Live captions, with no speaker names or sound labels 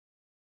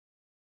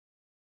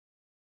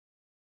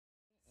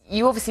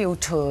You obviously all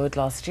toured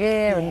last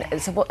year,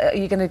 and so what, are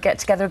you going to get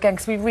together again?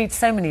 Because we read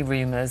so many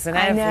rumours, and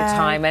every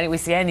time we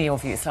see any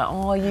of you, it's like,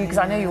 oh, you, because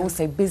I know you're all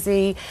so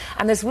busy.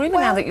 And there's rumour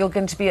now that you're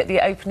going to be at the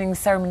opening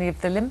ceremony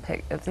of the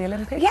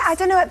Olympics. Yeah, I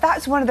don't know.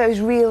 That's one of those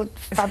real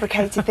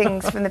fabricated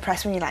things from the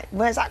press when you're like,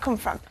 where's that come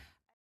from?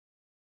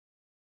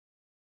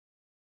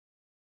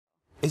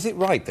 Is it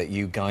right that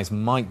you guys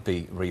might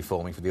be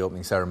reforming for the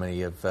opening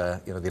ceremony of the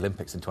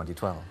Olympics in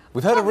 2012?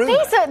 We've heard a rumour.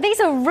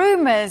 These are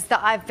rumours that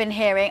I've been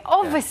hearing.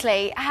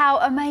 Obviously, how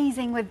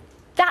amazing would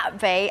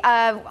that be?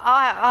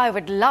 I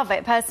would love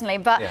it personally,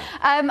 but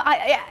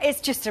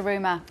it's just a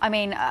rumour. I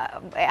mean,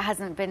 it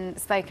hasn't been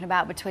spoken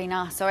about between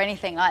us or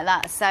anything like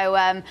that.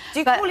 So, do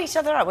you call each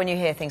other up when you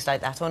hear things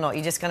like that, or not?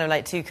 You're just kind of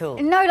like too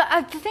cool. No,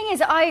 the thing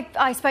is,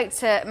 I spoke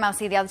to Mel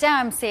C the other day.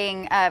 I'm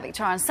seeing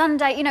Victoria on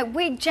Sunday. You know,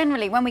 we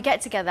generally, when we get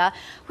together,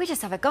 we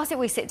just have a gossip.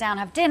 We sit down,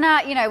 have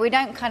dinner. You know, we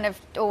don't kind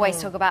of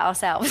always talk about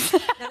ourselves.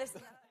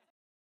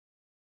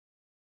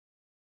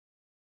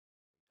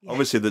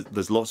 Obviously,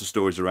 there's lots of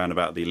stories around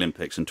about the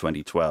Olympics in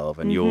 2012,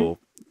 and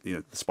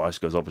the Spice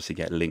Girls obviously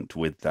get linked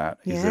with that.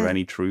 Is there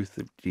any truth?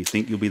 Do you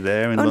think you'll be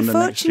there in London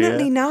next year?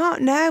 Unfortunately not.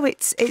 No,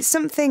 it's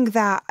something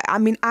that, I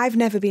mean, I've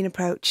never been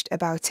approached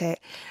about it,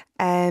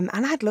 and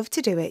I'd love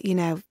to do it, you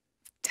know.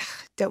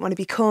 Don't want to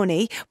be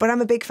corny, but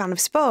I'm a big fan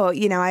of sport.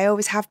 You know, I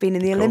always have been,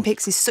 and the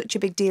Olympics is such a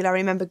big deal. I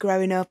remember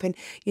growing up and,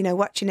 you know,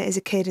 watching it as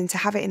a kid, and to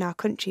have it in our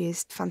country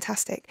is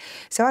fantastic.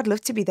 So I'd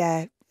love to be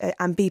there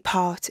and be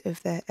part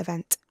of the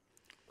event.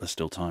 There's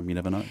still time, you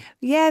never know.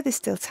 Yeah, there's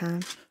still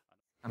time.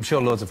 I'm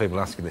sure loads of people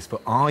ask you this, but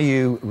are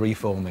you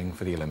reforming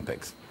for the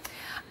Olympics?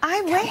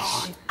 I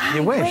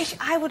wish.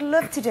 I would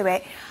love to do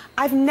it.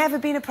 I've never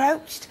been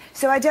approached,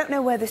 so I don't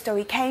know where the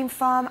story came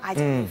from. I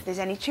don't know if there's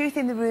any truth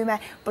in the rumour,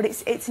 but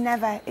it's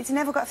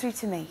never got through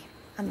to me.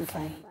 I'm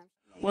afraid.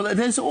 Well,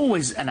 there's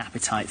always an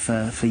appetite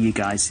for you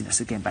guys, you know,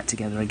 so getting back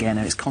together again,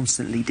 and it's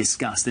constantly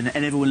discussed, and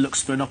everyone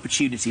looks for an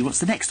opportunity. What's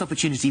the next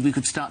opportunity we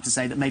could start to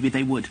say that maybe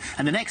they would?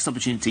 And the next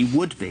opportunity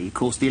would be, of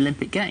course, the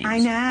Olympic Games. I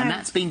know. And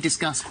that's been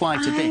discussed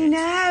quite a bit. I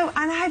know,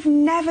 and I've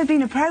never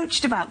been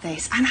approached about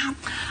this, and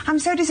I'm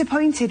so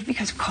disappointed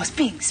because, of course,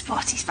 being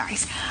Sporty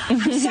Spice,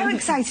 I'm so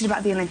excited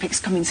about the Olympics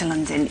coming to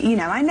London. You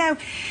know, I know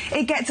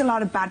it gets a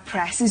lot of bad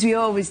press, as we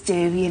always do,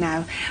 you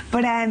know,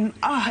 but,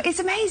 it's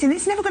amazing.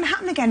 It's never going to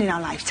happen again in our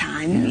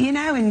lifetime. You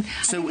know, and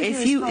so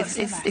if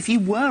you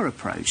were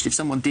approached, if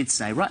someone did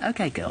say, right,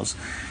 okay, girls,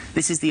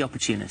 this is the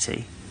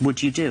opportunity,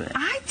 would you do it?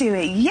 I'd do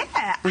it,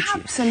 yeah,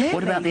 absolutely.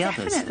 What about the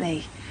others?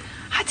 Definitely.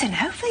 I don't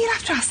know, Phil, you'll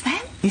have to ask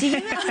them. Do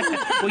you?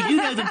 Well, you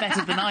know them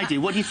better than I do.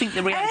 What do you think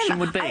the reaction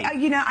would be?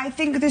 You know, I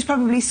think there's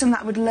probably some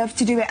that would love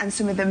to do it and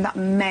some of them that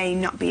may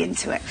not be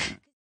into it.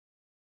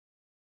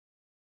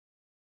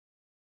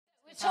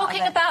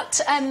 Talking about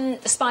the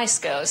Spice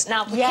Girls,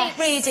 now we keep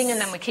reading and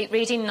then we keep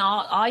reading.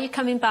 Now, are you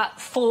coming back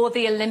for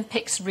the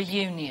Olympics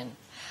reunion?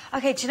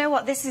 Okay, do you know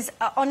what? This is,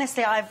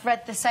 honestly, I've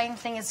read the same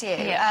thing as you.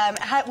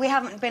 Yeah. We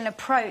haven't been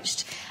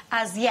approached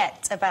as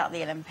yet about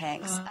the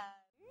Olympics.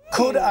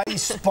 Could a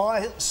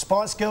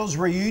Spice Girls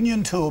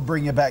reunion tour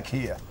bring you back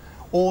here?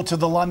 Or to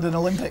the London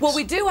Olympics? Well,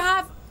 we do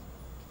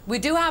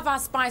have our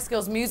Spice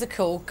Girls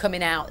musical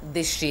coming out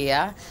this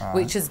year,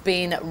 which has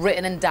been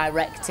written and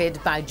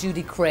directed by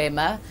Judy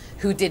Kramer,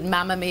 who did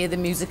Mamma Mia the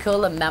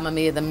musical and Mamma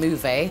Mia the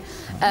movie.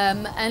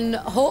 And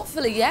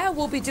hopefully,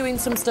 we'll be doing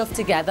some stuff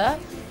together.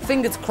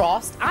 Fingers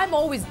crossed. I'm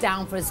always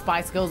down for a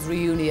Spice Girls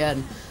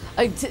reunion.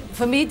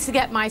 For me to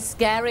get my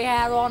scary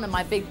hair on and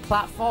my big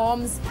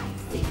platforms,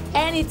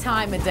 any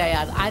time of day,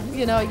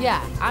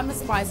 I'm a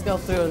Spice Girl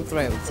through and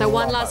through. So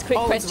one last quick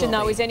question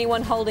though, is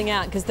anyone holding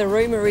out? Because the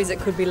rumour is it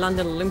could be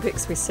London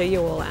Olympics we see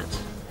you all at.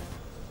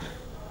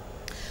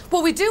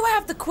 Well, we do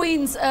have the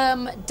Queen's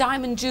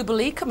Diamond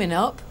Jubilee coming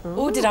up.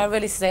 Oh, did I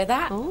really say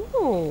that?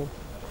 Oh.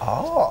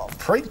 Oh,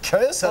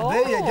 precursor,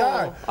 there you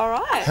go. All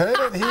right. Heard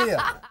it here.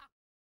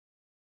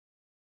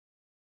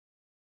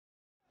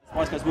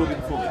 Spice Girls will be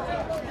performing.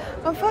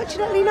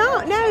 Unfortunately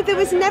not. No, there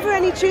was never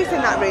any truth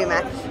in that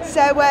rumour.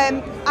 So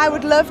I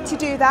would love to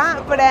do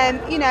that, but,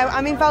 you know,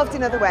 I'm involved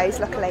in other ways,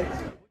 luckily.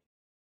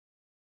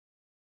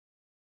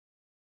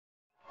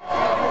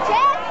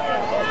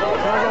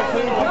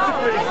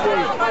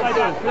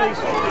 Please.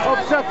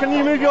 Officer, can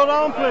you move your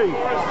arm, please?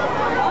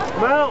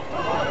 Mel,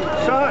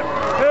 shut.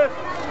 Good.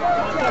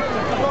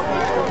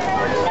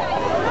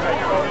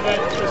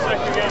 Just a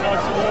second again,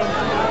 nice and warm.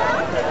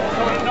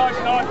 Nice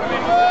and nice.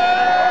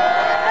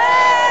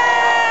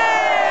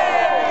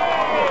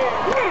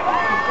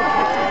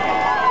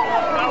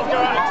 That'll go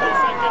out in 2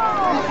 seconds.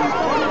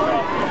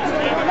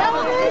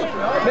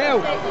 Mel.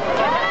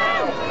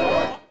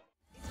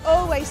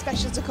 Always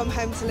special to come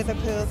home to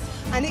Liverpool,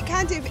 and it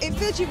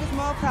fills you with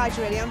more pride,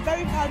 really. I'm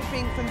very proud of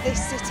being from this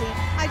city.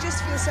 I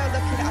just feel so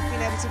lucky that I've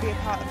been able to be a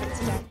part of it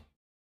today.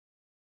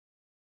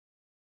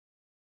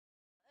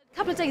 A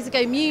couple of days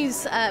ago,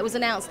 Muse was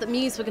announced that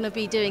Muse were going to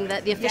be doing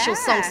the official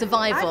song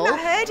Survival. I've not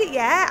heard it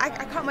yet. I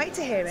can't wait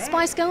to hear it.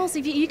 Spice Girls, are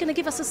you going to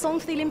give us a song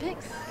for the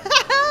Olympics?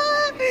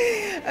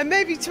 And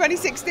maybe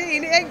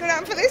 2016, it ain't going to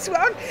happen for this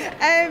one.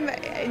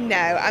 No,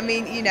 I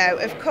mean, you know,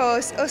 of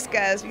course, us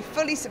girls, we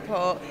fully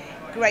support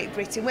Great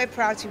Britain. We're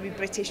proud to be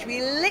British.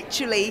 We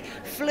literally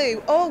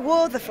flew or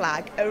wore the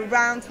flag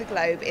around the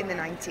globe in the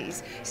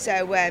 90s. So,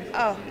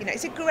 oh, you know,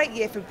 it's a great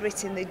year for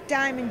Britain. The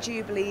Diamond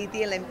Jubilee,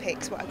 the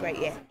Olympics, what a great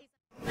year.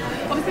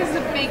 Obviously, this is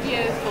a big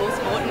year for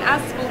sport, and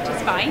as Sport is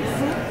Spice,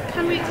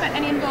 can we expect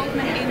any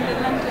involvement in the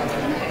London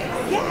Olympics?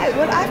 Yeah,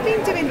 well, I've been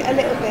doing a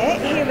little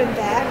bit here and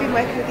there. I've been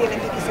working with the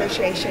Olympic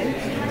Association,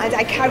 and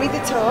I carried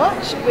the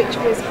torch, which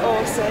was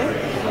awesome.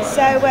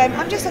 So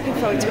I'm just looking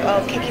forward to it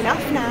all kicking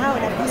off now,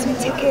 and I've got some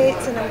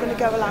tickets, and I'm going to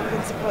go along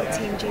and support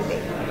Team GB.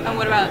 And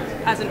what about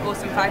as an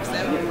awesome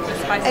fivesome?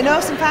 An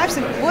awesome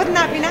fivesome, wouldn't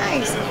that be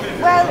nice?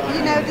 Well,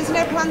 you know, there's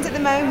no plans at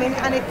the moment,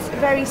 and it's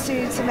very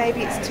soon, so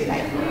maybe it's too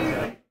late.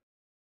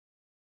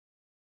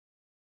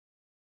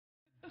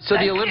 So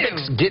the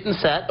Olympics getting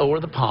set over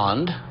the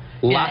pond.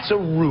 Lots of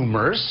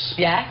rumours.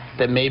 Yeah.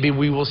 That maybe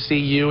we will see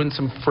you and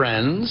some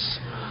friends.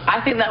 I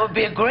think that would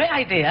be a great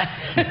idea.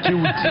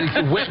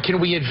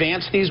 Can we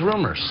advance these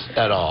rumours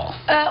at all?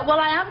 Well,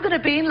 I am going to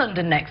be in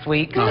London next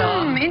week. So.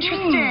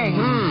 Interesting.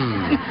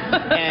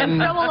 And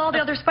so will all the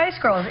other Spice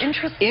Girls.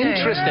 Interesting.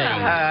 Interesting.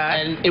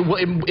 And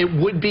it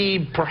would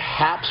be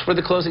perhaps for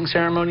the closing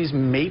ceremonies,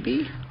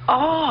 maybe?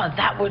 Oh,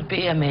 that would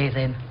be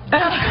amazing.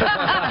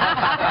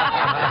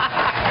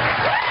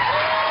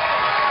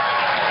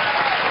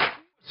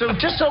 So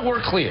just so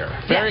we're clear,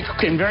 very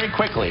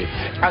quickly,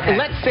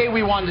 let's say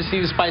we wanted to see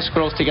the Spice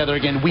Girls together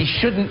again, we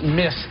shouldn't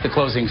miss the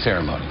closing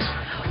ceremonies.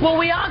 Well,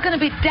 we are going to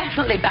be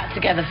definitely back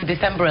together for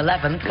December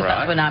 11th, because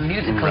that's when our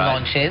musical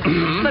launches.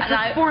 But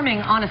performing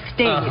on a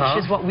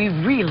stage is what we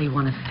really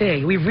want to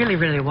see. We really,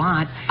 really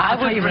want. I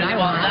would really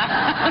want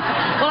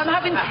that. Well, I'm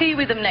having tea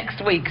with them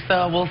next week,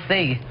 so we'll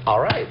see.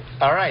 All right.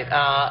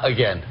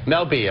 Again,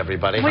 Mel B,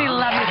 everybody. We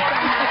love you so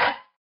much.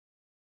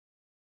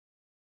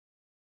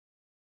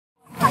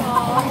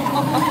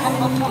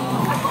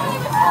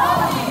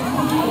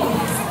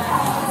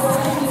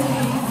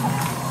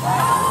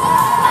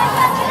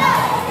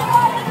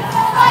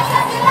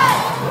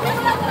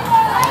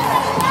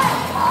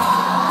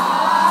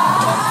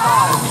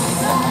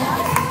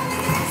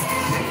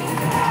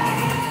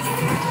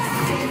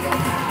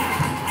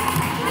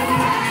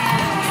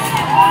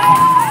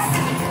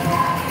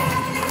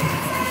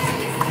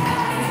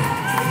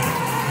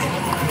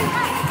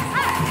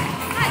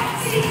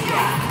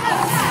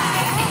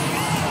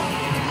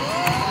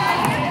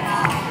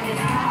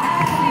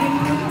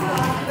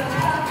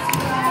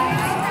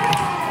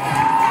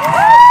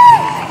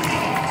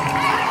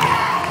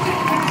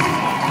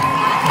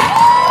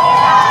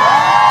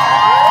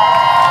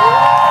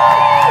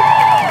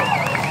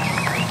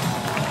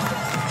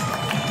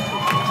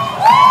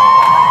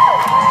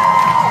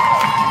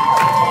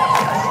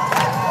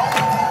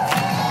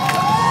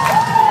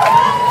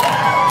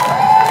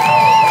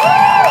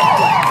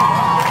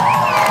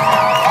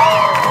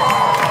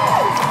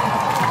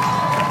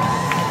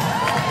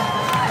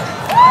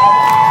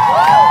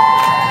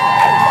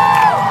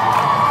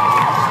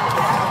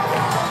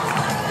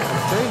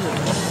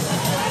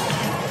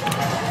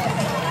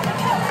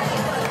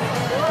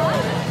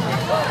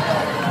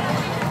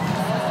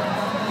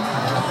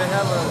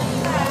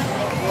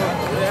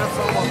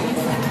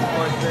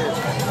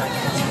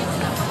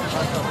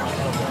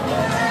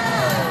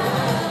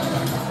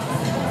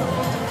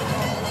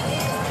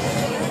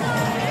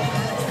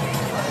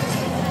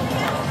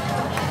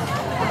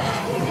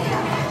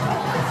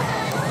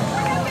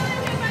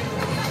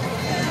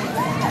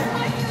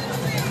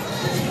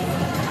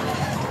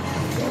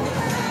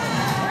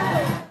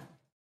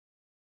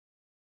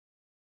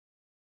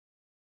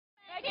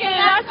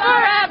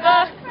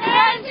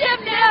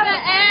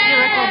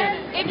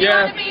 You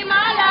want to be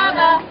my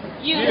lover,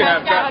 you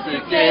have got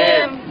to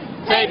give.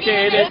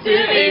 Taking it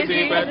too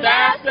easy, but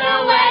that's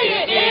the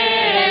way it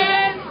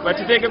is. What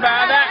you think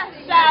about that?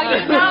 Now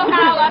you know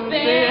how I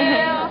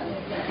feel.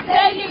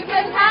 Say you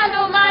can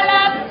handle my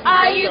love.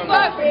 Are you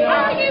for real?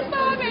 Are you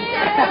for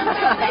real?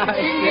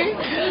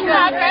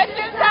 My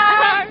precious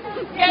heart,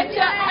 get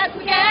your ass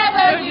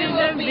together. You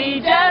will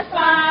be just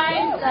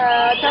fine.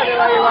 Tell me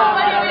what you want.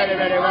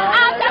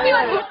 I'll tell you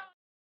what you want.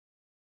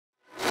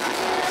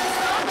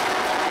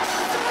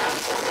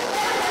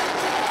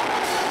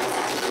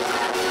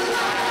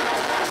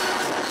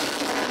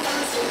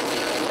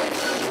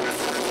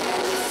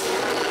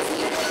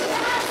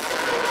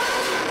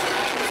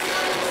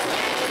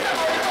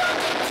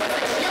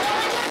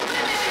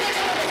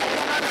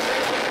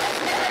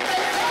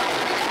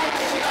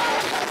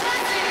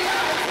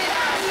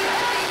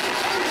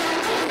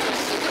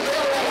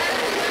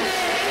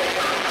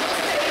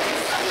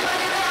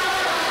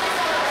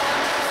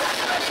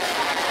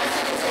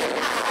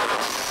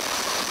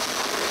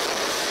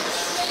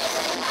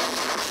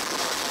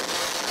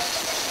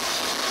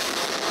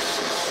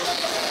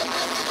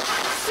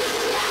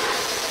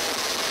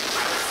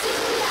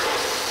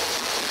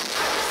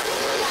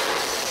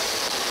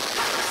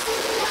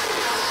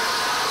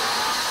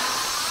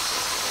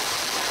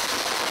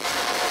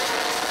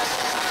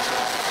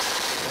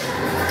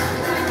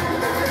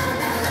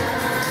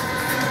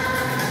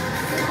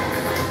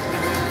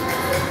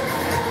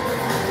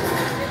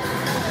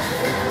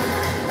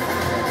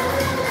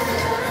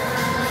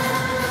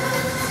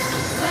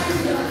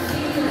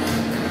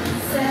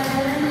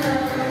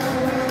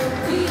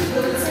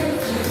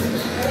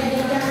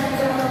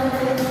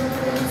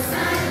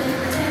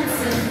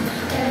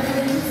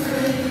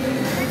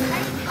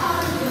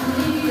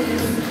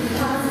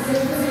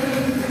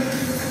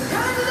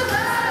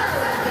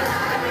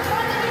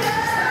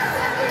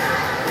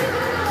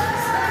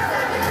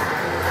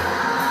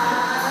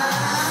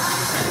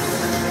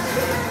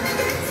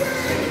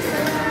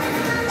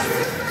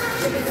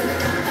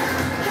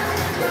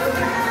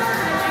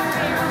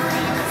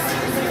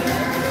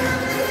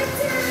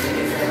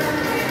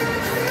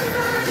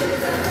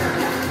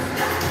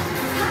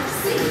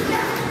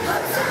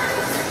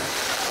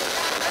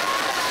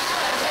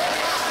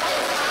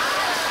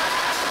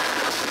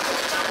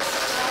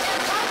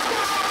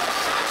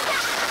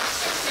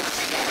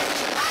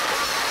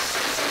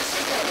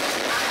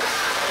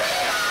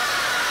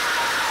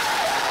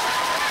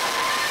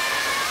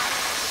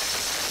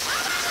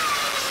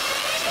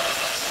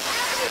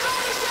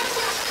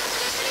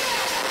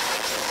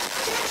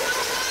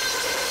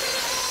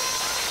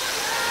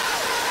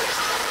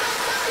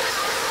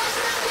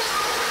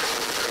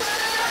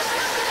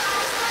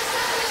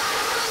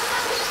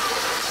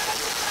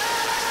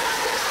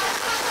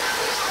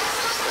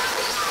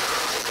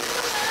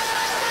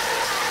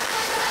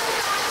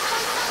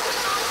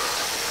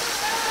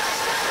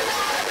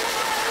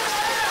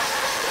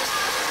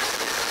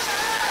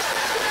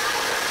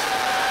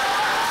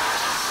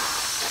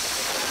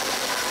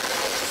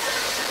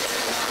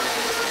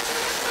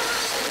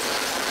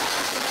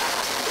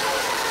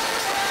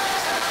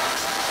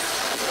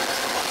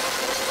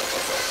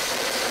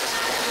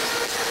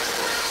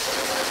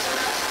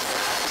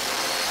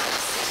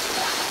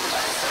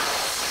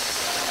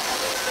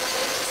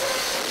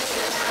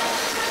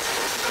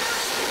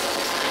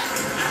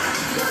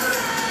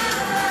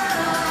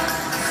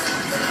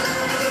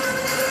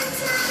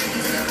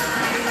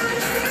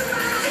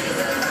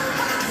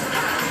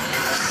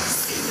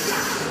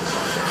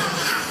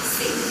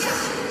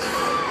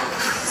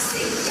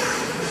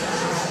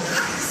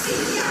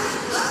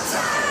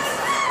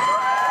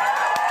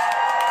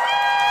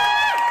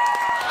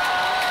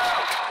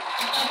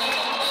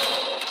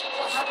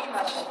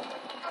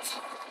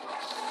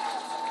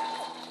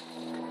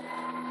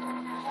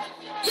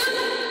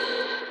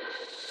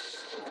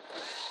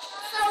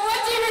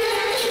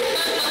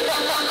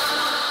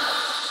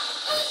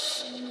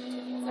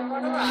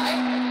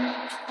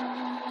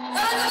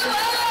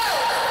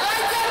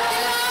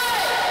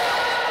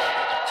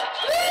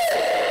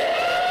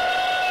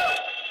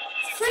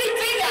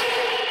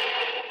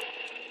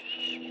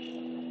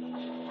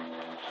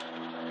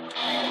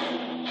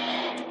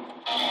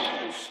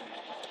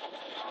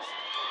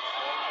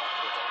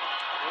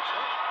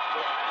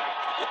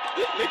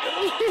 That's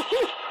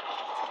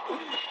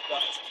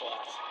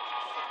class.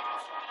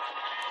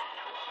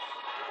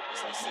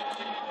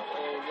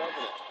 Oh,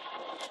 loving it.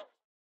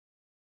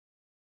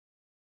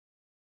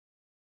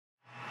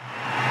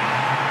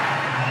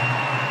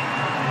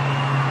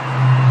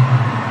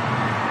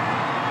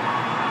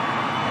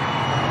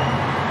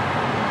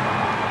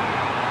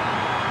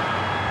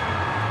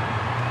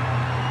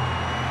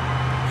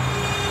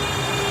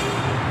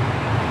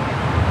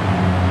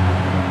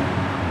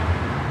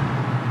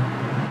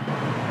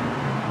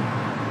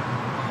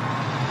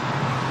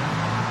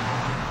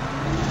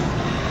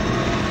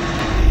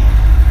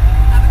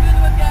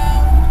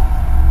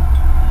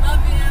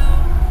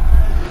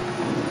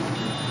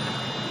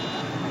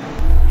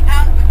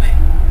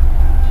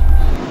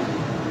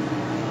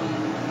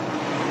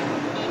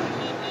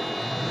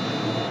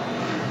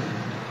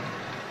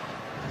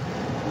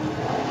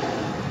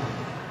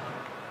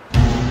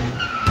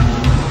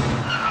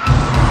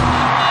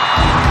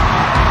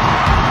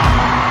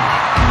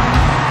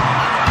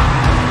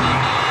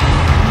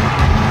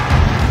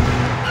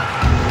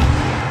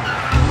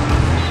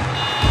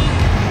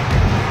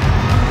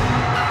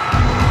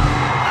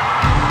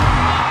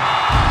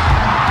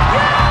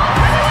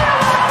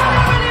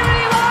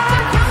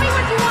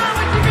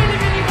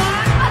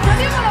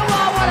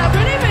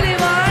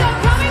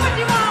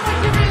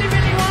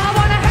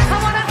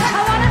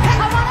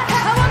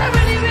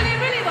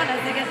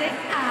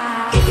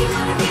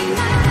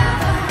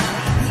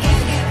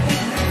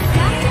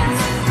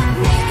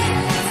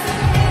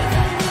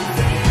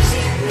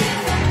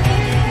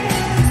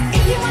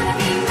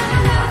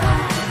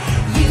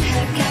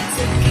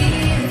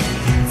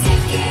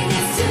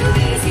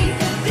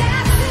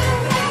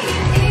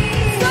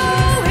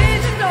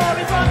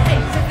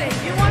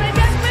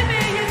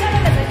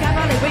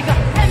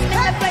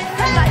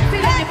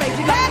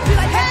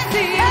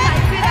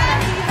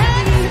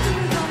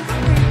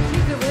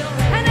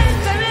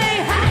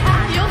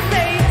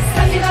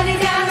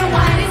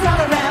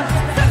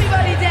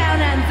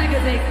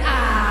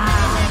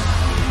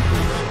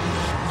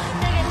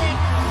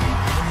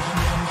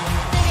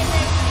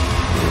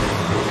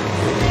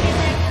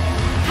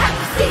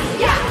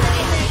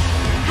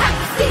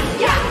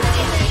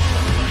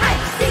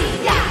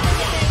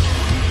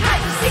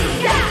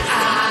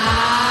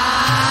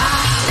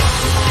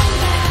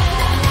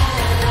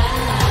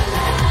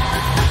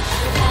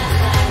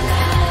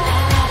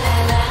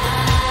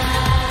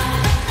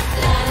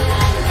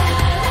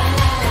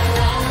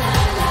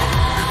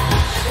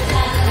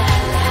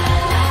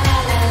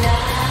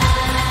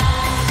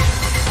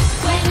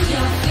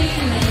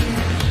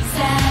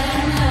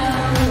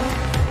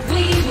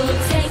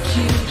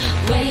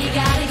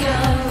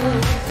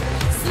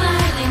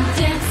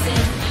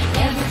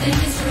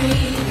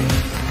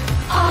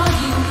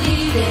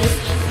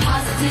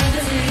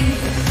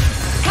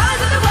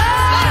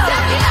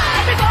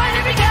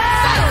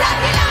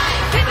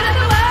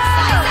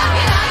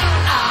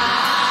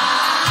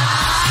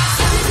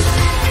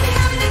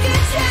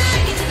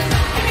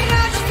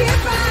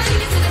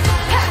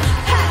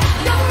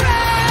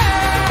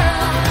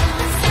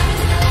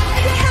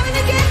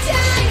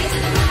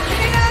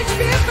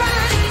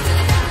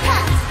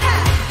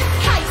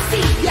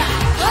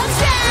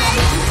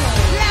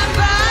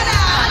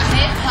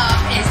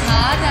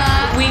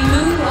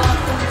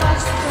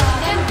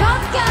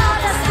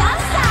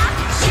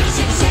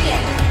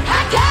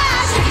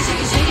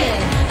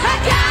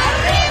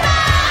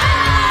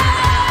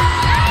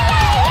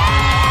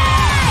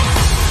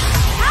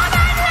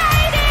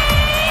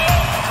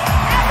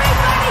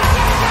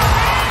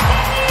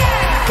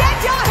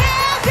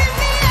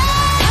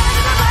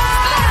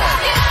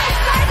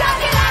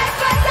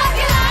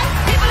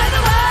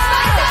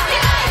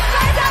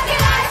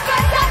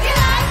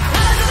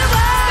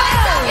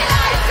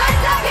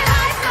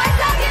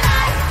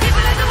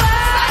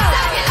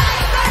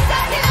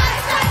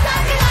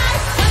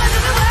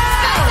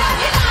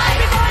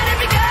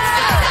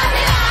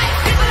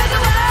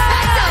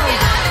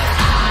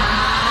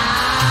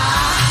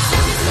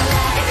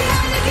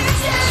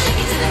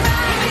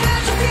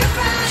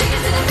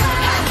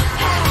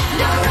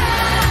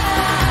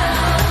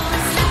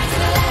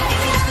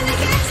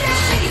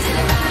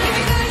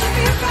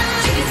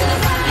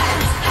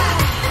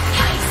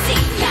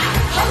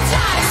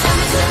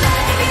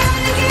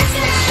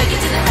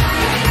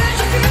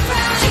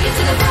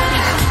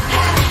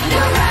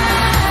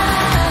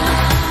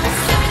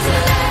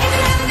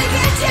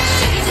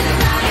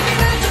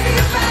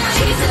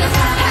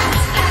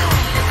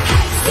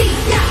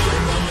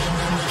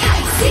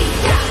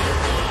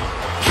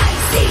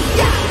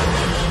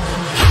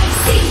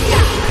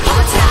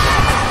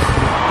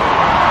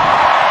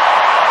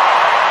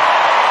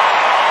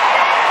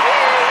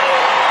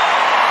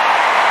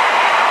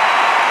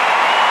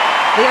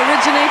 The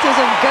originators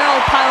of girl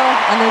power,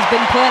 and there's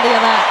been plenty of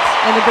that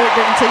in the Great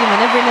Britain team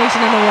and every nation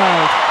in the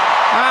world.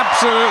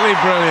 Absolutely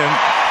brilliant.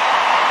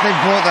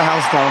 They've brought the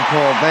house down,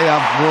 Paul. They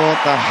have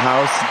brought the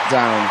house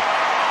down.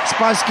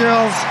 Spice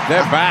Girls.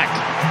 They're back.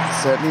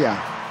 Certainly are.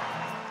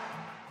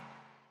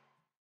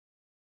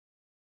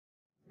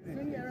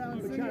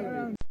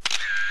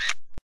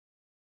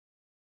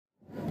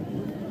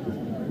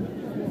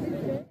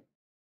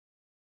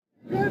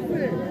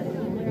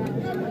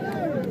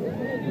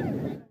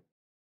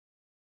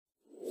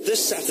 The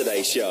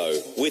Saturday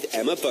Show with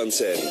Emma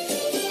Bunton.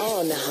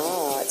 On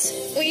Heart.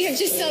 We have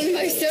just done the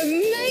most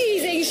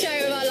amazing show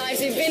of our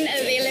lives. We've been at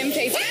the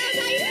Olympics. Can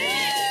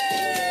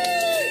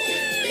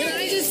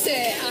I just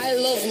say, I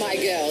love my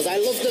girls.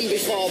 I loved them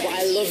before, but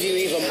I love you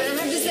even more. And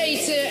I have to say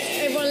to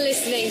everyone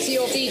listening, to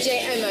your DJ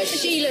Emma,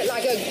 she looked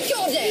like a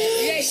goddess.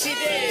 Yes, she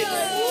did.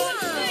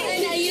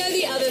 And now, you know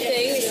the other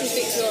thing, this is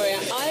Victoria.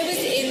 I was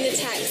in the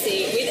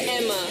taxi with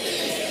Emma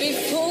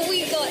before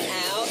we got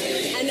out,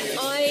 and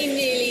I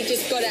nearly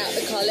just got out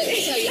the car. Let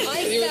me tell you,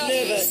 I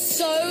felt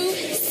so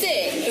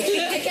sick.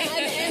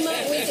 And Emma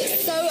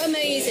was so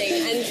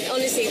amazing, and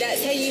honestly,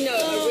 that's how you know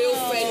a real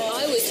friend.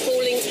 I was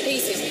falling to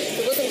pieces. If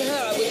it wasn't for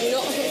her, I would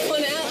not have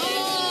gone out there.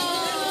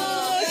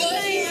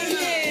 Thank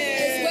you.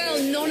 As well,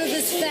 none of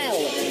us fell.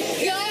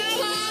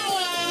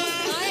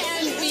 I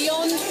am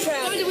beyond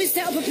proud. How do we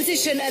set up a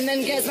position and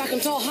then get us back on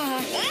top? Ha ha.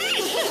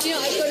 Do you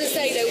know, I've got to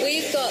say though,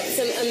 we've got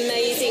some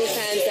amazing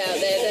fans out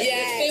there that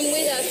have been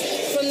with us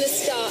from the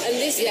start, and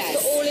this is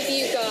for all of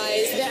you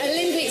guys. The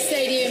Olympic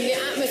Stadium, the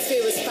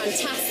atmosphere was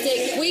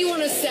fantastic. We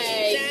want to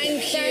say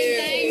thank you.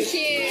 Thank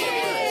you.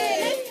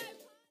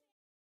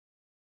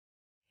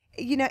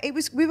 You know,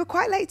 we were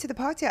quite late to the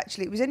party,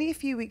 actually. It was only a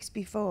few weeks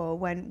before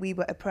when we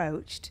were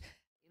approached.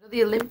 You know,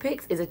 the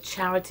Olympics is a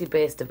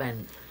charity-based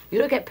event. You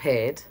don't get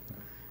paid.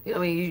 You know,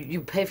 I mean,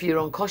 you pay for your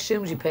own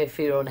costumes, you pay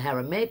for your own hair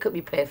and makeup,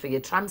 you pay for your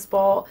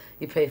transport,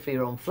 you pay for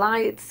your own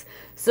flights.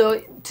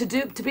 So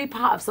to be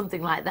part of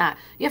something like that,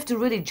 you have to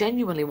really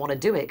genuinely want to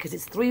do it, because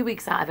it's 3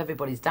 weeks out of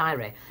everybody's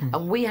diary.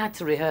 And we had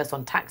to rehearse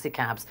on taxi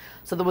cabs.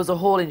 So there was a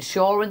whole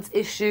insurance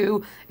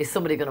issue. Is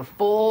somebody going to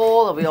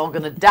fall? Are we all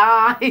going to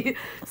die?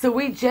 So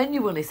we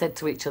genuinely said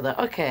to each other,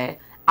 okay,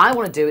 I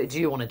want to do it. Do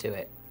you want to do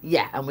it?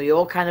 Yeah, and we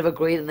all kind of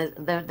agreed, and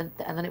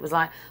then it was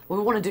like, well,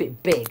 we want to do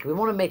it big. We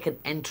want to make an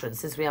entrance,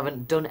 since we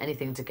haven't done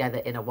anything together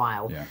in a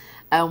while. Yeah.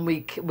 And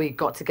we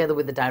got together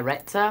with the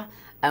director,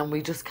 and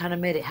we just kind of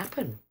made it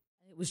happen.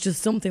 It was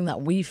just something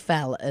that we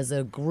felt as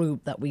a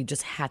group that we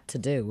just had to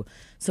do.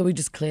 So we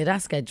just cleared our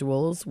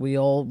schedules. We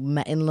all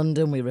met in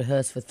London. We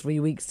rehearsed for 3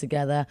 weeks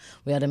together.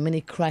 We had a mini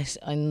crash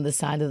on the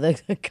side of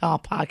the car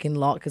parking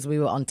lot because we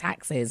were on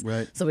taxis.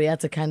 Right. So we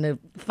had to kind of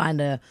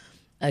find a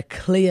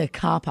clear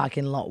car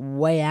parking lot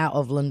way out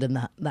of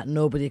London that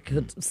nobody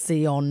could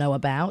see or know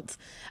about.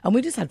 And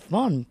we just had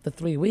fun for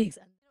 3 weeks.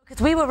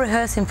 Because we were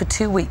rehearsing for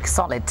 2 weeks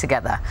solid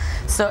together.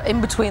 So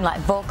in between like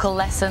vocal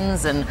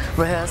lessons and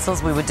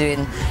rehearsals, we were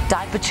doing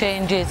diaper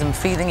changes and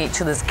feeding each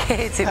other's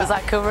kids. It was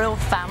like a real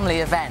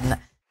family event.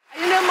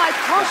 You know, my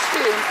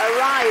costume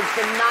arrived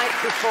the night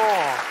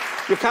before.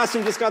 Your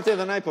costume just got there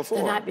the night before?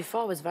 The night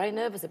before. I was very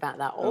nervous about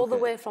that. All the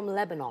way from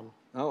Lebanon.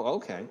 Oh,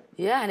 okay.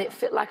 Yeah, and it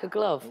fit like a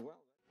glove.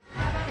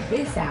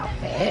 This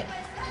outfit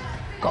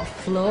got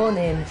flown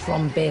in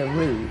from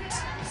Beirut,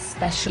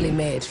 specially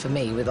made for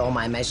me with all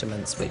my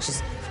measurements, which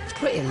is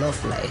pretty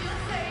lovely.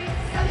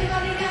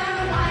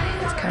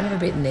 It's kind of a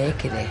bit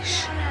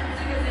naked-ish. Can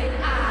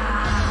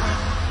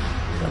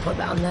I put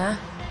that on there?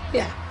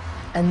 Yeah.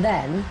 And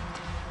then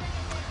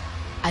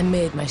I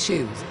made my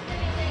shoes.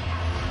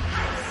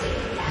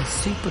 I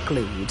super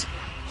glued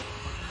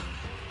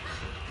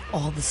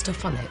all the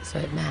stuff on it so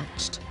it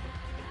matched.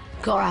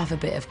 Got to have a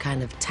bit of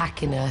kind of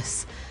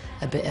tackiness,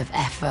 a bit of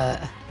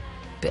effort, a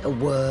bit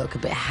of work, a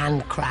bit of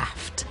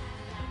handcraft.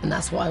 And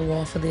that's what I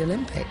wore for the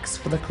Olympics,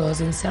 for the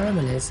closing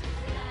ceremonies,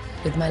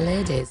 with my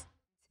ladies.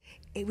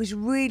 It was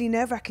really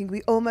nerve-wracking.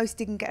 We almost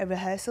didn't get a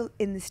rehearsal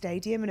in the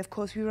stadium, and of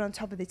course we were on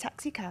top of the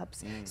taxi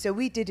cabs. So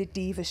we did a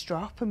divas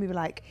drop, and we were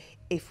like,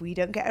 if we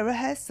don't get a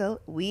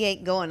rehearsal, we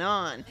ain't going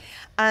on.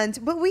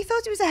 But we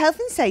thought it was a health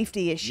and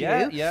safety issue.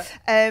 Yeah.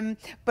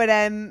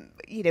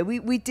 You know,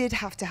 we did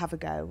have to have a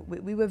go.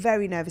 We were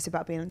very nervous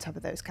about being on top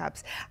of those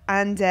cabs.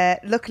 And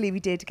luckily we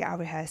did get our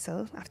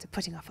rehearsal after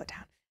putting our foot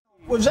down.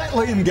 Was that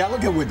Liam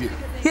Gallagher with you?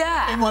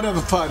 Yeah. In one of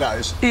the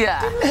photos?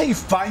 Yeah. Didn't he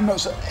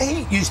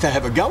he used to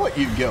have a go at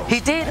you girls. He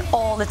did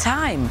all the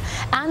time.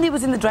 And he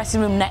was in the dressing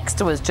room next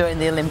to us during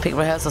the Olympic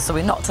rehearsal, so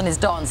we knocked on his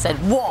door and said,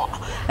 what?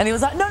 And he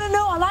was like, no,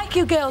 I like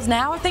you girls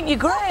now. I think you're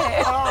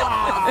great.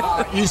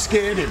 You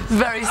scared him.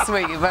 Very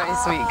sweet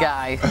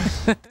guy.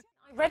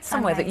 I read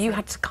somewhere that you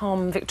had to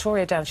calm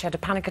Victoria down. She had a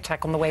panic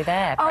attack on the way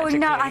there. Oh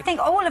no, I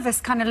think all of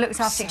us kind of looked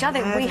after each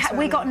other.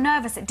 We got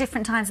nervous at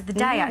different times of the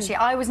day, actually.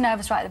 I was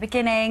nervous right at the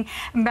beginning,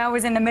 Mel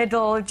was in the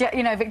middle,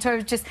 you know, Victoria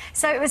was just...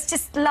 So it was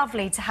just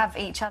lovely to have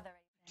each other.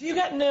 Do you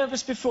get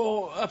nervous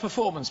before a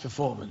performance?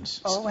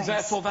 Always.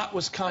 Therefore, that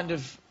was kind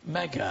of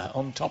mega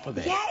on top of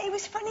it. Yeah, it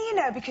was funny, you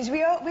know, because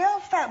we all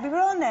felt, we were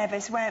all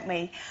nervous, weren't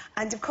we?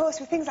 And of course,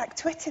 with things like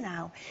Twitter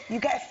now, you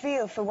get a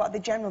feel for what the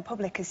general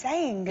public is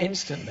saying. And,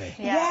 instantly.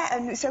 Yeah,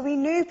 and so we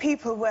knew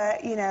people were,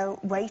 you know,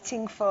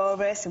 waiting for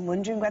us and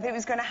wondering whether it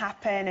was going to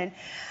happen. And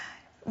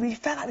we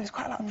felt like there was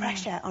quite a lot of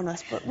pressure on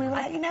us, but we were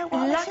like, you know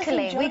what,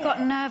 luckily, we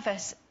got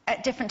nervous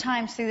at different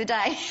times through the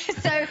day.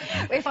 So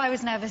if I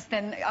was nervous,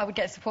 then I would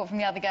get support from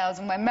the other girls,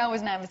 and when Mel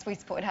was nervous, we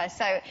supported her.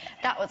 So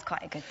that was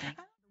quite a good thing.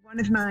 One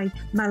of my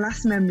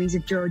last memories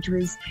of George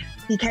was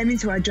he came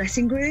into our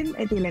dressing room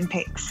at the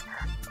Olympics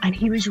and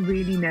he was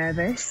really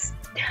nervous.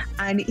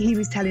 And he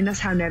was telling us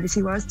how nervous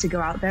he was to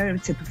go out there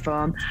and to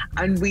perform.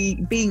 And we,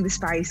 being the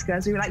Spice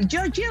Girls, we were like,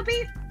 Judge, you'll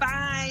be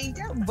fine.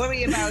 Don't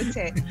worry about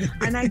it.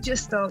 And I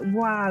just thought,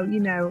 wow, you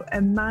know, a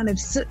man of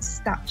such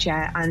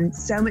stature and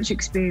so much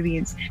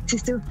experience to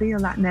still feel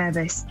that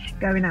nervous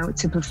going out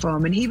to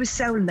perform. And he was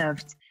so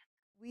loved.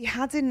 We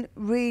hadn't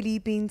really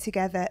been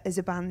together as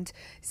a band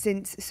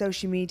since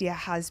social media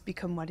has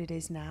become what it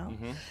is now.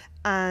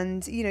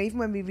 And, you know, even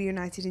when we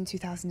reunited in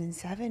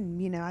 2007,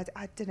 you know,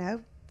 I don't know,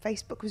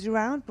 Facebook was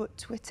around, but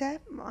Twitter,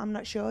 I'm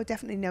not sure,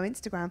 definitely no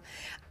Instagram.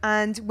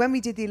 And when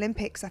we did the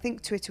Olympics, I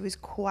think Twitter was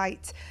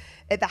quite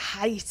at the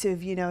height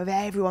of, you know, of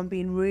everyone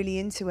being really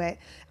into it.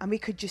 And we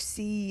could just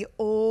see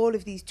all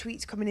of these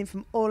tweets coming in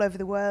from all over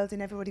the world,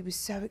 and everybody was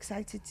so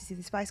excited to see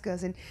the Spice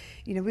Girls. And,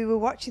 you know, we were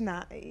watching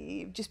that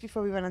just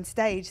before we went on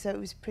stage, so it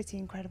was pretty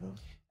incredible.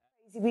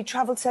 We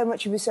travelled so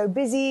much, we were so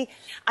busy,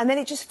 and then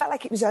it just felt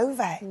like it was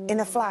over in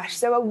a flash.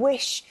 So I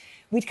wish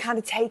we'd kind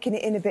of taken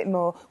it in a bit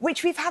more,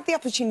 which we've had the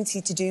opportunity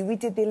to do. We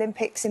did the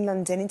Olympics in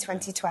London in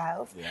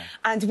 2012.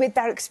 And with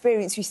that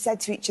experience, we said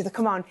to each other,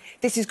 come on,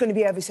 this is going to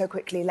be over so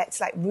quickly.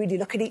 Let's like really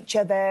look at each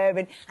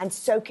other and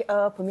soak it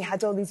up. And we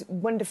had all these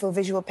wonderful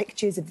visual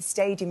pictures of the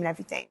stadium and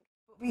everything.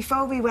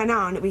 Before we went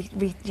on, we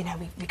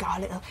got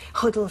a little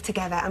huddle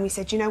together and we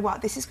said, you know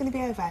what, this is going to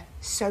be over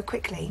so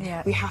quickly.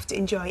 We have to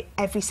enjoy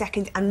every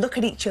second and look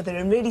at each other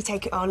and really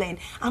take it all in.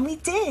 And we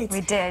did.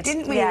 We did.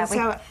 Didn't we? Yeah,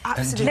 so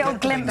absolutely. Little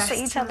glimpse at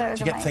each other.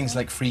 Do you get things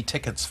like free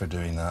tickets for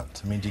doing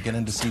that? I mean, do you get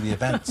in to see the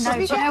events? No,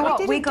 do you know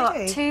what? We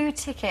got 2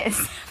 tickets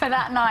for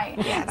that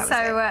night. Yeah,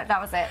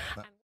 that was it.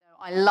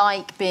 I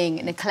like being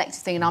in a collective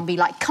thing, and I'll be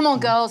like, come on,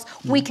 girls,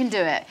 we can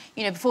do it.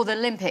 You know, before the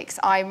Olympics,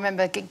 I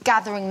remember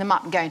gathering them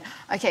up and going,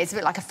 OK, it's a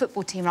bit like a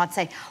football team, and I'd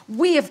say,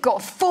 we had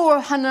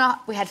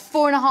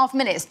 4.5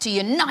 minutes to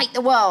unite the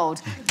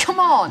world. Come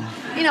on.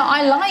 You know,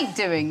 I like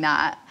doing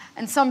that.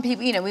 And some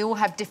people, you know, we all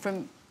have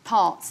different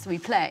parts we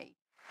play.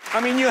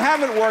 I mean, you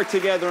haven't worked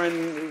together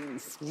in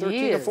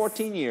 13 or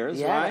 14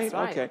 years, right? That's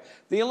right? OK.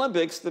 The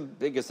Olympics, the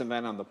biggest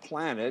event on the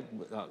planet,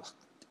 1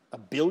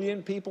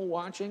 billion people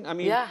watching. I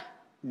mean...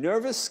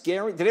 Nervous,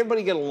 scary? Did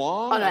everybody get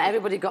along? Oh, no,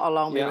 everybody got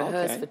along. We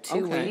rehearsed for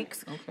 2 Okay.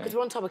 weeks. Because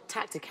we're on top of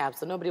taxi cabs,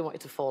 so nobody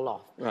wanted to fall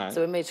off. Right. So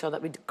we made sure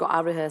that we got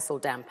our rehearsal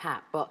down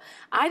pat. But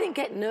I didn't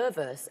get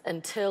nervous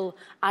until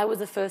I was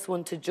the first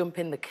one to jump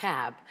in the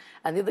cab,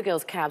 and the other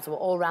girls' cabs were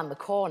all around the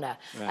corner.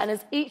 Right. And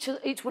as each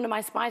one of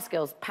my Spice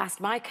Girls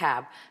passed my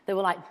cab, they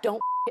were like,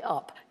 don't it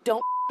up,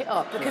 don't it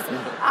up. Because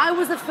I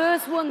was the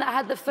first one that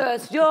had the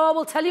first, yo,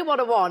 we'll tell you what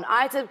I want.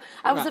 I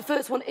was the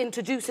first one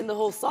introducing the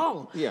whole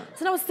song. Yeah.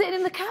 So I was sitting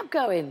in the cab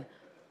going,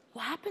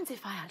 what happens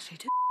if I actually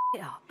do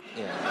it up?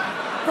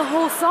 The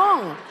whole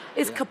song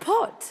is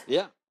kaput.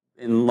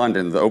 In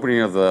London, the opening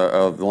of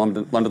the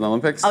London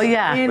Olympics. Oh,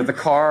 yeah. With the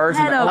cars.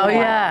 And Oh,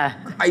 yeah.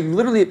 I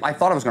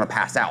thought I was going to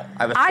pass out.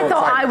 I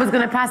thought I was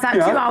going to pass out too.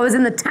 I was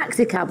in the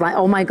taxi cab like,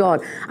 oh my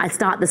God, I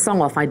start the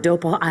song off. I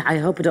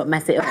hope I don't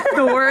mess it up.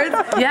 The words.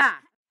 Yeah.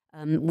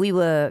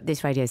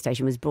 This radio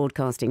station was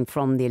broadcasting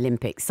from the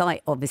Olympic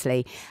site,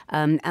 obviously.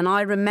 And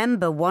I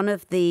remember one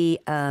of the...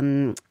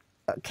 I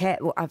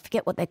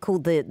forget what they're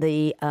called,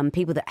 the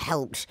people that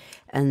helped,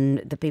 and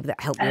the people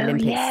that helped the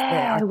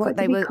Olympics. What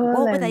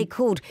were they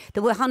called?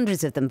 There were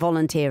hundreds of them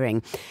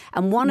volunteering,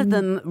 and one of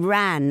them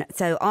ran.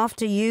 So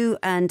after you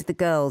and the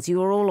girls, you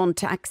were all on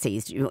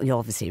taxis. You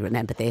obviously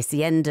remember this.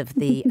 The end of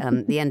the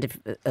end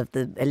of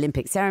the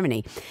Olympic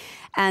ceremony.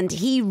 And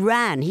he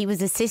ran, he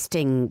was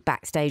assisting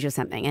backstage or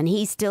something, and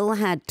he still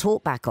had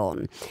talkback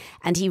on.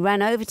 And he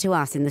ran over to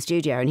us in the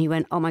studio and he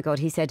went, oh my God,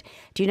 he said,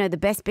 do you know the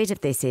best bit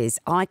of this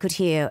is I could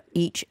hear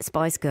each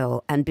Spice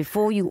Girl, and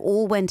before you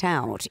all went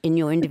out in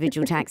your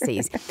individual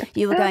taxis,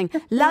 you were going,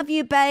 love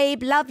you,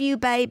 babe, love you,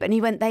 babe. And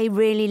he went, they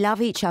really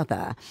love each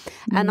other.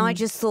 And I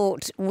just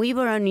thought we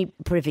were only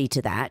privy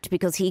to that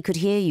because he could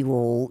hear you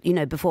all, you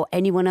know, before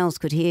anyone else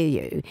could hear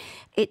you.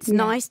 It's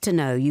nice to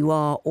know you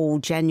are all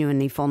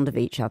genuinely fond of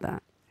each other.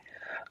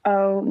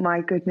 Oh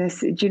my goodness.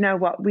 Do you know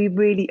what? We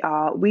really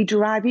are. We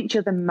drive each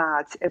other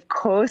mad. Of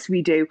course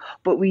we do,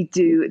 but we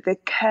do. The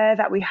care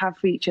that we have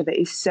for each other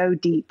is so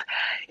deep.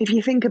 If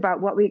you think about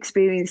what we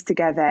experience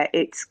together,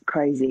 it's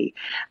crazy.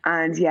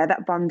 And yeah,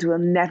 that bond will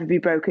never be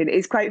broken.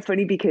 It's quite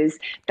funny because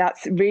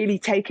that's really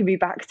taken me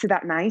back to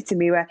that night,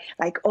 and we were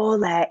like all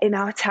there in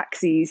our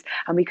taxis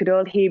and we could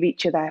all hear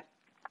each other.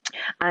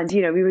 And,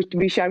 you know, we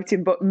were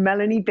shouting, but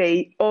Melanie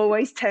B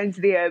always turns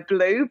the air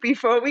blue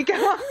before we go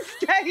on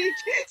stage.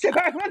 So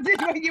I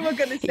wondered what you were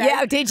going to say.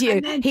 Yeah, did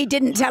you? He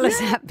didn't tell us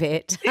that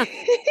bit.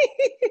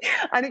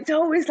 And it's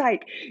always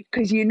like,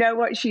 because you know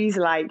what she's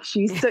like.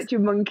 She's such a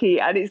monkey.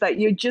 And it's like,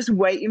 you're just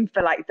waiting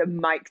for, like, the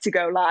mic to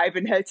go live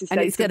and her to say something.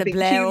 And it's going to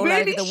blare all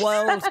over the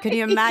world. Can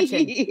you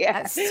imagine?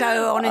 That's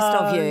so honest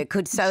of you. It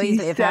could so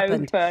easily have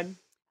happened. Fun.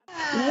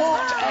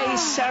 What a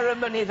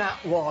ceremony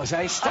that was,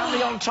 eh?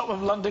 Standing on top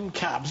of London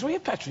cabs. Were you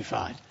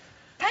petrified?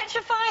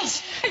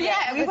 Petrified.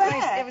 Yeah, we were.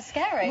 It was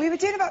scary. We were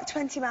doing about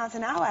 20 miles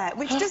an hour,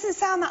 which doesn't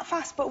sound that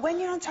fast, but when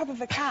you're on top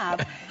of a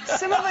cab,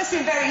 some of us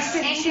in very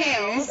silly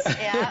shoes,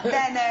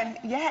 then,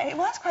 yeah, it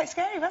was quite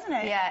scary, wasn't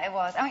it? Yeah, it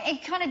was. I mean, you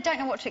kind of don't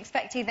know what to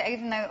expect either,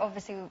 even though,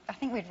 obviously, I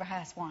think we'd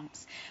rehearsed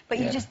once, but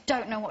you just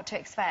don't know what to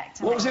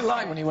expect. What was it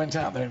like when you went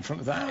out there in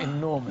front of that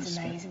enormous... It was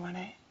amazing, wasn't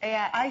it?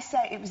 Yeah. I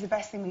say it was the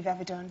best thing we've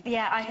ever done.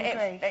 Yeah,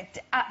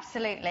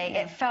 absolutely.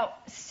 Yeah. It felt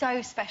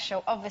so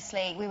special.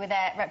 Obviously, we were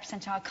there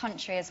representing our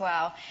country as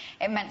well.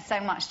 It meant so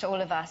much to all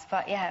of us,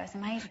 but yeah, it was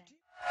amazing.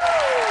 All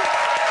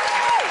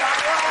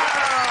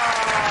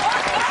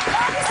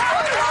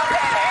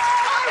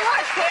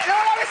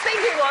I was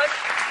thinking was,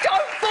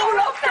 don't fall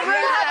off the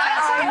roof.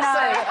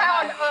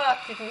 How on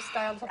earth did you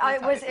stay on top of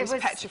it? It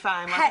was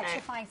petrifying, wasn't it?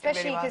 Petrifying,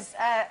 especially because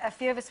a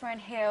few of us were in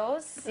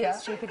heels,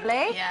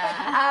 stupidly.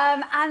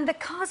 Yeah. And the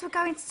cars were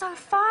going so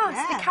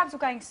fast. The cabs were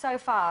going so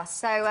fast.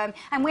 So,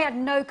 and we had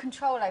no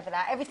control over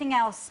that. Everything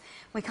else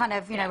we kind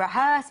of,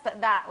 rehearsed, but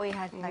that we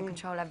had no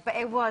control over. But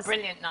it was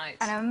brilliant night.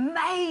 An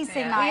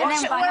amazing night.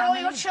 Were all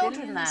your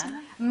children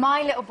there?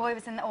 My little boy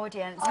was in the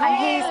audience, and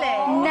he's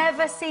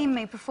never seen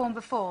me perform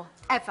before,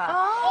 ever. So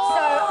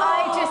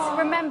I just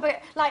remember,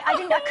 like,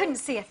 I couldn't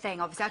see a thing.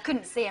 Obviously, I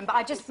couldn't see him, but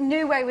I just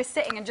knew where he was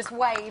sitting and just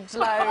waved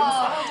loads.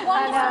 Oh,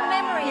 wonderful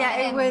memory.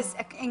 Yeah, it was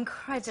an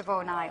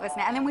incredible night,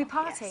 wasn't it? And then we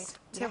partied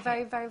till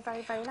very, very,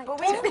 very, very late. But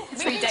we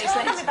 3 days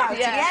later. About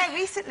it,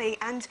 recently,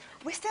 and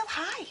we're still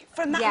high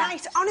from that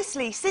night.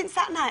 Honestly, since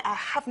that night, I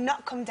have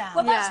not come down.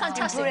 Well, that's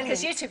fantastic,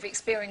 because you two have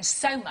experienced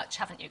so much,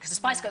 haven't you? Because the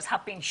Spice Girls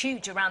have been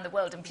huge around the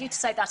world, and for you to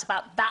say that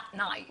about that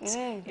night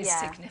is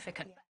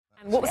significant.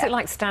 And what was it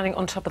like standing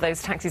on top of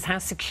those taxis? How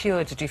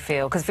secure did you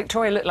feel? Because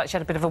Victoria looked like she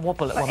had a bit of a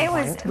wobble at one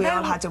point. We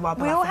all had a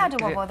wobble. We all had a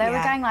wobble. They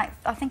were going, like,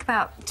 I think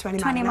about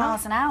 20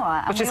 miles an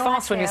hour. Which is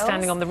fast when you're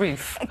standing on the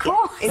roof. Of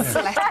course. In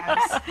the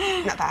house.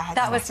 Not bad.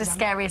 That was the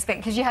scariest bit,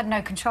 because you had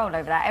no control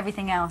over that.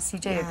 Everything else you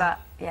do, but,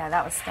 yeah,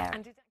 that was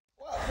scary.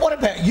 What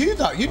about you,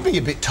 though? You'd be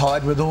a bit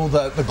tired with all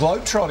the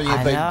globetrotting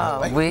you've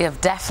been doing. We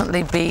have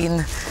definitely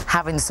been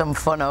having some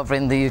fun over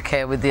in the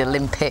UK with the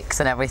Olympics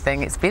and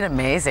everything. It's been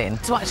amazing.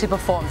 To actually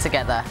perform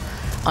together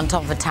on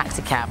top of a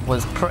taxi cab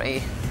was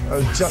pretty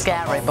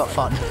scary but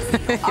fun.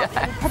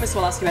 I promise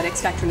we'll ask you about X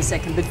Factor in a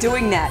second, but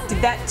doing that,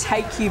 did that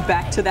take you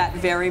back to that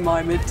very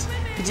moment?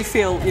 Did you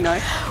feel,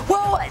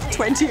 well,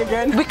 20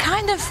 again? We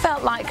kind of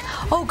felt like,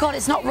 oh God,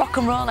 it's not rock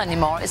and roll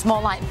anymore, it's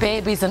more like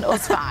Babies and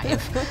Us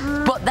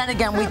 5. But then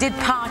again, we did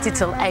party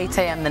till 8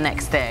 AM the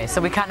next day, so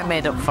we kind of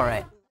made up for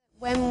it.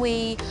 When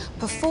we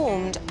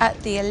performed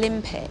at the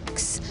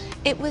Olympics,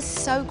 it was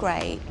so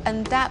great,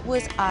 and that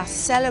was us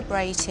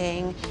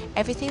celebrating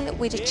everything that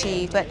we'd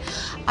achieved. But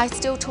I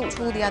still talk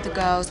to all the other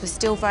girls, we're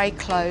still very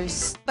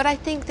close. But I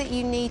think that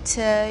you need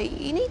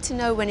to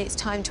know when it's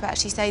time to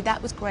actually say,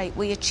 that was great,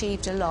 we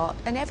achieved a lot,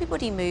 and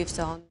everybody moves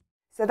on.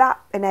 So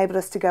that enabled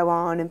us to go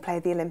on and play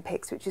the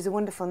Olympics, which was a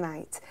wonderful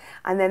night.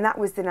 And then that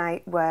was the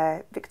night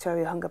where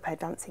Victoria hung up her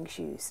dancing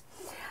shoes.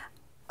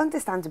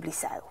 Understandably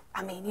so.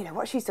 I mean,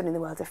 what she's done in the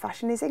world of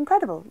fashion is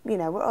incredible.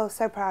 We're all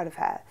so proud of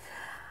her.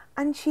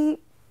 And she,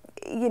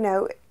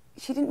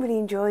 she didn't really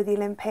enjoy the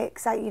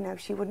Olympics.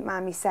 She wouldn't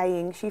mind me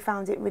saying she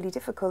found it really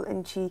difficult,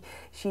 and she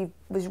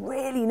was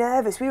really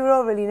nervous. We were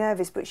all really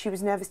nervous, but she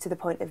was nervous to the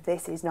point of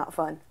this is not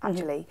fun,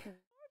 actually.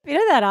 You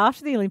know that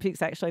after the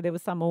Olympics, actually, there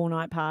was some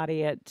all-night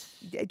party at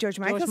George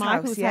Michael's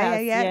house.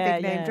 Yeah.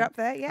 Big name drop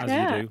there.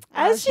 Yeah.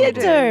 As you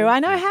do. I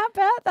know. How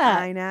about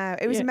that? I know.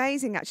 It was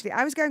amazing, actually.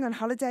 I was going on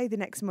holiday the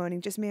next morning,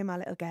 just me and my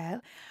little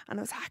girl, and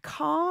I was like,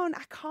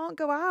 I can't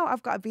go out.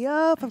 I've got to be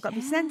up. I've got to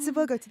be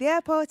sensible. Go to the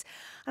airport.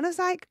 And I was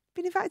like,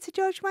 been invited to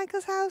George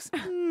Michael's house.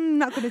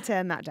 Not going to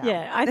turn that down.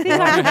 Yeah, I think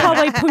I could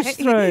probably push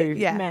through.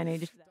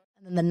 Manage.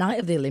 And then the night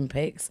of the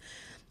Olympics,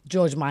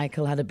 George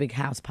Michael had a big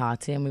house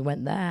party, and we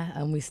went there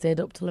and we stayed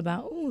up till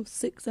about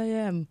 6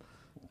 AM.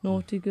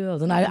 Naughty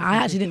girls. And I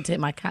actually didn't take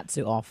my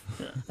catsuit off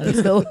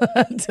until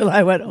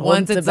I went home.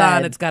 Once to it's bed.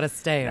 on, it's got to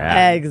stay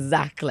on.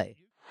 Exactly.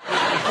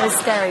 It was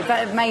scary,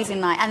 but amazing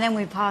night. And then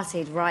we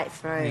partied right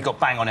through. You got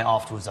bang on it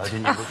afterwards, though,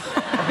 didn't you? News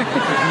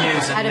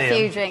and Had a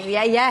few drinks.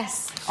 Yeah,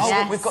 yes. Oh,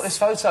 yes. we've got this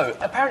photo.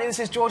 Apparently this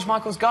is George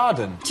Michael's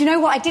garden. Do you know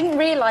what? I didn't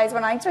realise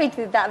when I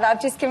tweeted that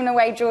I've just given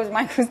away George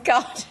Michael's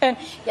garden.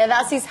 Yeah,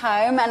 that's his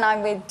home, and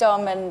I'm with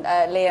Dom and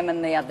Liam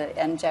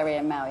and Jerry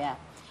and Mel, yeah.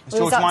 Is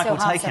George Michael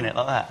taking it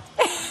like that?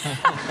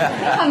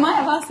 I might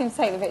have asked him to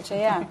take the picture,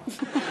 yeah.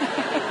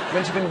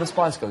 When she been with the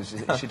Spice Girls,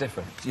 is she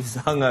different? She's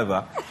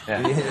hungover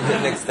the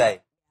next day.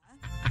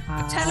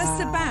 Tell us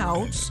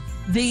about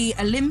the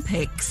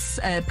Olympics,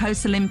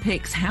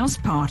 post-Olympics house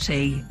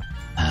party.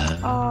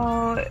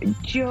 Oh,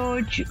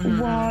 George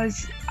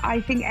was,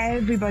 I think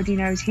everybody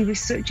knows, he was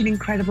such an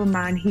incredible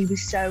man. He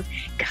was so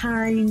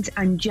kind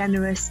and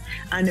generous,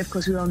 and of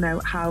course we all know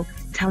how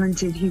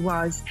talented he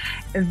was.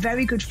 A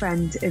very good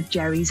friend of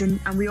Jerry's, and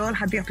we all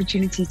had the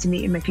opportunity to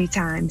meet him a few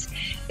times.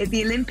 At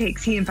the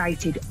Olympics, he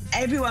invited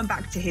everyone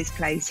back to his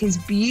place, his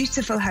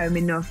beautiful home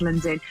in North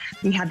London.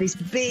 He had this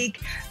big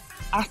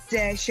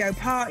after-show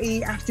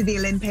party after the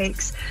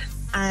Olympics.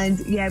 And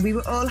yeah, we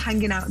were all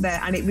hanging out there,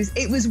 and it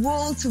was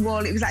wall to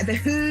wall. It was like the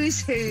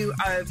who's who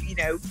of, you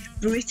know,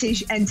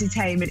 British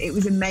entertainment. It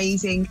was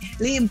amazing.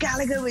 Liam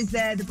Gallagher was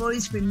there, the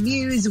boys from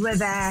Muse were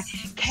there,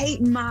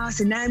 Kate Moss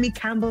and Naomi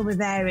Campbell were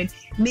there, and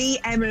me,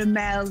 Emma and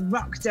Mel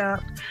rocked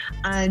up,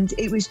 and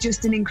it was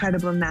just an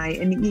incredible night.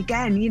 And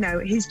again, you know,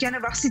 his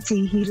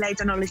generosity, he laid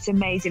on all this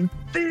amazing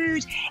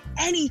food,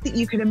 anything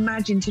you could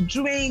imagine to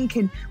drink,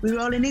 and we were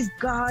all in his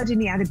garden.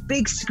 He had a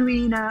big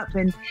screen up,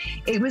 and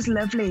it was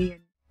lovely.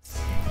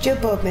 Joe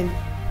Boardman,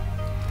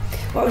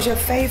 what was your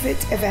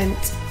favourite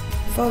event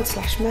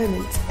 /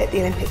 moment at the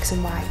Olympics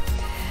and why?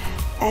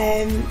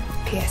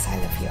 P.S. I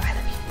love you, I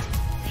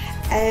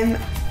love you.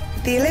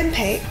 The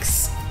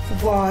Olympics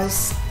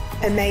was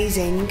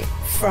amazing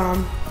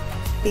from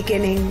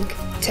beginning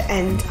to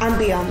end and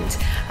beyond.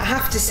 I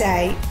have to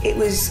say it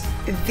was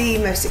the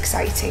most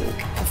exciting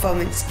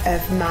performance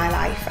of my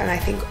life, and I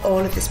think all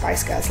of the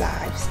Spice Girls'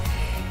 lives.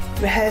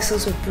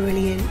 Rehearsals were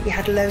brilliant. We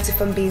had loads of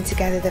fun being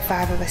together, the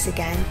 5 of us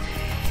again.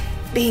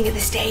 Being at the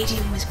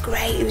stadium was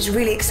great. It was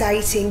really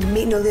exciting,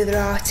 meeting all the other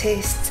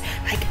artists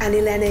like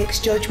Annie Lennox,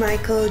 George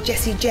Michael,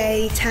 Jessie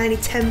J, Tiny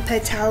Temper,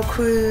 Tao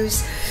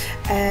Cruz.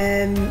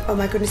 Oh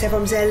my goodness,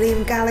 everyone was there.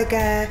 Liam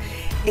Gallagher.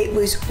 It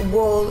was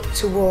wall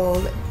to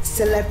wall,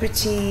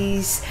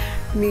 celebrities,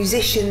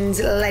 musicians,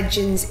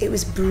 legends. It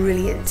was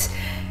brilliant.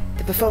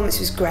 The performance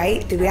was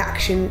great. The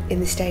reaction in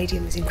the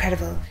stadium was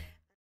incredible.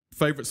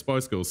 Favourite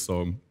Spice Girls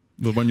song?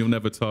 The one you'll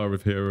never tire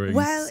of hearing,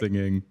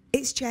 singing?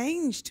 It's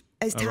changed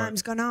as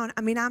time's gone on.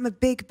 I mean, I'm a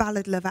big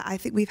ballad lover. I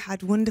think we've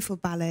had wonderful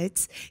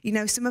ballads. You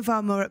know, some of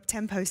our more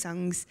up-tempo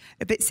songs,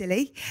 a bit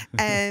silly,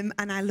 and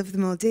I love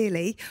them all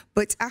dearly.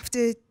 But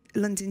after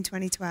London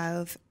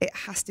 2012, it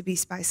has to be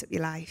Spice Up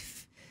Your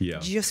Life. Yeah.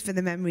 Just for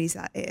the memories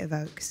that it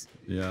evokes.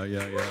 Yeah.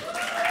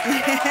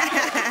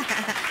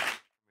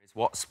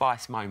 What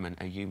Spice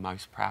moment are you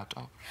most proud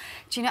of?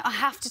 Do you know, I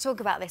have to talk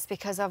about this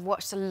because I've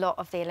watched a lot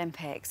of the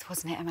Olympics,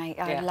 wasn't it, mate?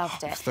 I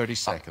loved it. 30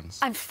 seconds.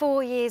 And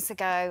 4 years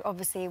ago,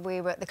 obviously, we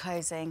were at the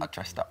closing. I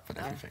dressed up for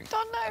everything.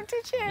 Don't know,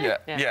 did you?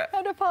 Yeah.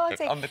 At a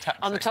party. On the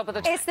taxi. On the top of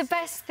the taxi. It's the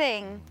best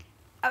thing,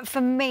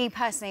 for me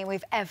personally,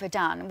 we've ever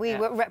done. We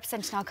were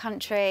representing our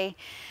country.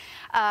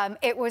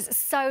 It was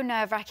so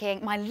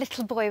nerve-wracking. My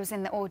little boy was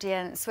in the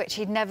audience, which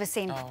he'd never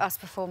seen us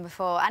perform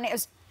before, and it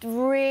was a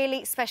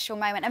really special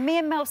moment. And me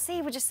and Mel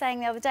C were just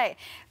saying the other day,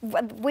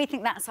 we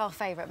think that's our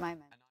favourite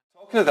moment.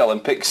 Talking of the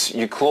Olympics,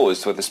 you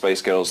closed with the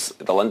Spice Girls,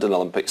 the London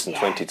Olympics in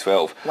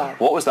 2012. Wow.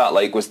 What was that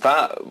like? Was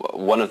that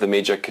one of the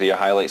major career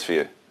highlights for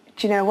you?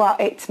 Do you know what?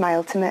 It's my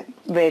ultimate,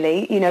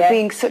 really. You know,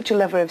 being such a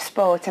lover of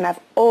sport, and I've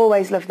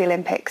always loved the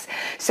Olympics.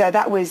 So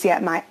that was,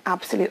 my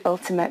absolute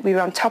ultimate. We were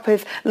on top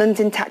of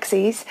London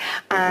taxis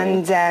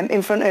and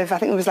in front of, I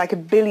think it was like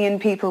 1 billion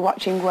people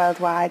watching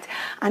worldwide.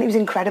 And it was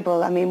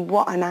incredible. I mean,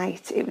 what a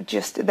night. It was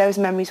just, those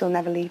memories will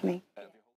never leave me.